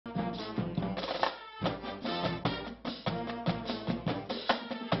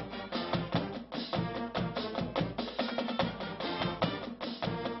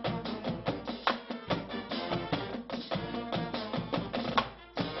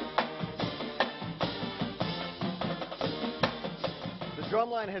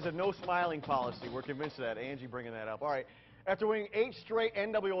Drumline has a no smiling policy. We're convinced of that. Angie bringing that up. All right. After winning 8 straight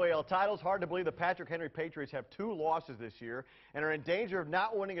NWAL titles, hard to believe the Patrick Henry Patriots have 2 losses this year and are in danger of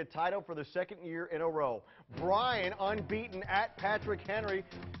not winning a title for the 2nd year in a row. Bryan unbeaten at Patrick Henry.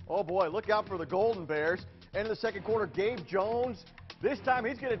 Oh boy, look out for the Golden Bears. End of the second quarter, Gabe Jones. This time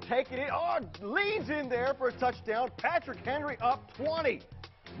he's going to take it in. Oh, leans in there for a touchdown. Patrick Henry up 20.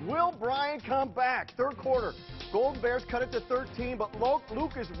 Will Bryan come back? Third quarter, Golden Bears cut it to 13, but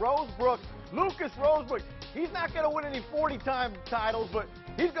Lucas Rosebrook, he's not going to win any 40-time titles, but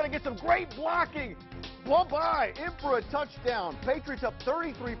he's going to get some great blocking. Blow by, in for a touchdown. Patriots up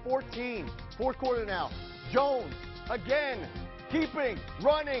 33-14. Fourth quarter now. Jones, again, keeping,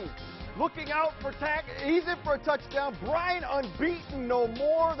 running, looking out for he's in for a touchdown. Bryan unbeaten no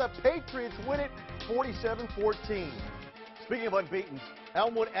more. The Patriots win it 47-14. Speaking of unbeaten,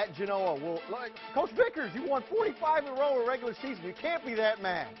 Elmwood at Genoa. Coach Vickers, you won 45 in a row in regular season. You can't be that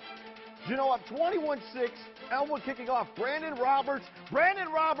mad. Genoa up 21-6. Elmwood kicking off. Brandon Roberts,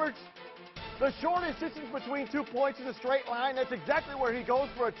 the shortest distance between 2 points in a straight line. That's exactly where he goes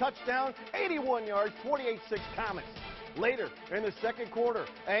for a touchdown. 81 yards, 28-6 Comets. Later in the second quarter,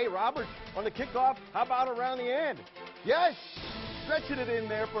 hey, Roberts on the kickoff. How about around the end? Yes, stretching it in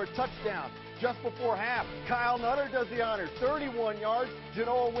there for a touchdown. Just before half, Kyle Nutter does the honors. 31 yards.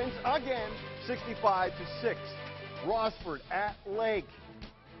 Genoa wins again, 65-6. Rossford at Lake.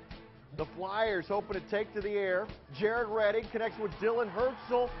 The Flyers hoping to take to the air. Jared Redding connects with Dylan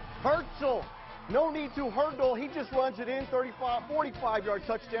Hertzel. No need to hurdle. He just runs it in. 45-yard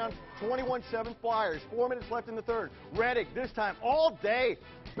touchdown. 21-7 Flyers. 4 minutes left in the third. Redding, this time all day.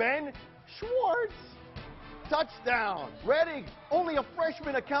 Ben Schwartz. Touchdown. Redding, only a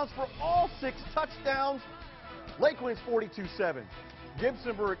freshman, accounts for all 6 touchdowns. Lake wins 42-7.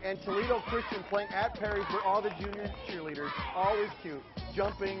 Gibsonburg and Toledo Christian playing at Perry for all the junior cheerleaders. Always cute.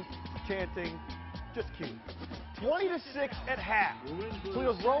 Jumping, chanting, just cute. 20-6 at half.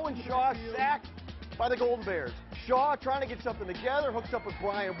 Toledo's Rowan Shaw sacked by the Golden Bears. Shaw trying to get something together, hooks up with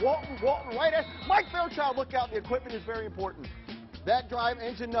Bryan. Walton right at Mike Fairchild. Look out, the equipment is very important. That drive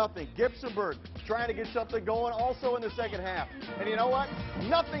ends in nothing. Gibsonburg trying to get something going also in the second half. And you know what?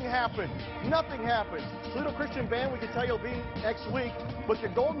 Nothing happened. Toledo Christian Band, we can tell you'll be next week, but the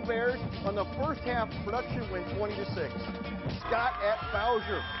Golden Bears on the first half production win 20-6. Scott at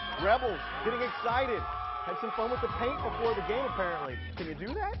Bowsher. Rebels getting excited. Had some fun with the paint before the game, apparently. Can you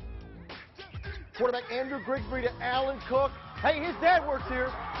do that? Quarterback Andrew Grigsby to Allen Cook. Hey, his dad works here.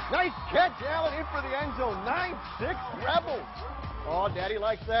 Nice catch, Allen in for the end zone. 9-6 Rebels. Oh, Daddy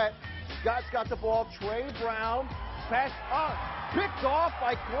likes that. Scott's got the ball. Trey Brown. Pass picked off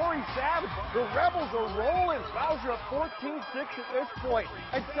by Corey Savage. The Rebels are rolling. Bowsher up 14-6 at this point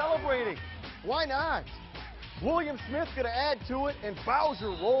and celebrating. Why not? William Smith going to add to it, and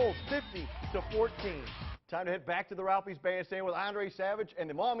Bowsher rolls 50-14. Time to head back to the Ralphie's Bandstand with Andre Savage and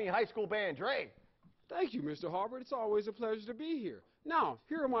the Maumee High School Band. Dre. Thank you, Mr. Harbert. It's always a pleasure to be here. Now,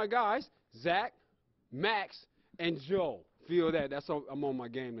 here are my guys, Zach, Max, and Joe. Feel that. I'm on my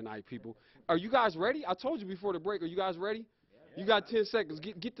game tonight, people. Are you guys ready? I told you before the break. Are you guys ready? You got 10 seconds.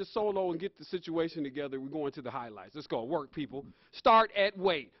 Get the solo and get the situation together. We're going to the highlights. Let's go. Work, people. Start at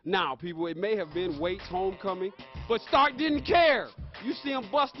Waite. Now, people, it may have been Waite's homecoming, but Start didn't care. You see him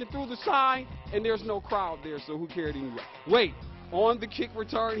busting through the sign, and there's no crowd there, so who cared anyway? Waite, on the kick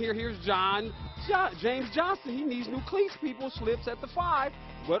return here, here's James Johnson. He needs new cleats, people. Slips at the 5.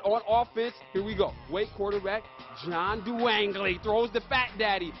 But on offense, here we go. Waite quarterback, John Duangley throws the Fat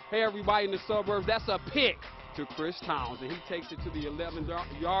Daddy. Hey, everybody in the suburbs, that's a pick to Chris Towns, and he takes it to the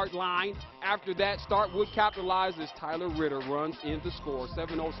 11-yard line. After that, Start would capitalize as Tyler Ritter runs in the score.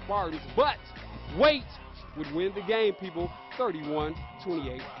 7-0 Spartans, but Waite would win the game, people.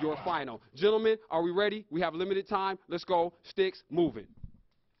 31-28, your final. Gentlemen, are we ready? We have limited time. Let's go. Sticks moving.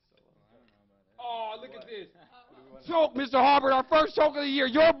 Oh, look at this. Choke, Mr. Harbert, our first choke of the year.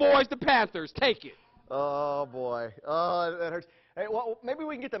 Your boys, the Panthers. Take it. Oh, boy. Oh, that hurts. Hey, well, maybe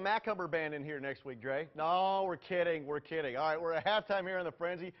we can get the Mac Humber Band in here next week, Dre. No, we're kidding. All right, we're at halftime here in the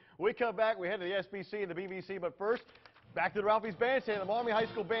Frenzy. We come back, we head to the SBC and the BBC, but first, back to the Ralphie's Bandstand, the Maumee High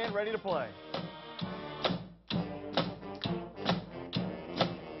School Band ready to play.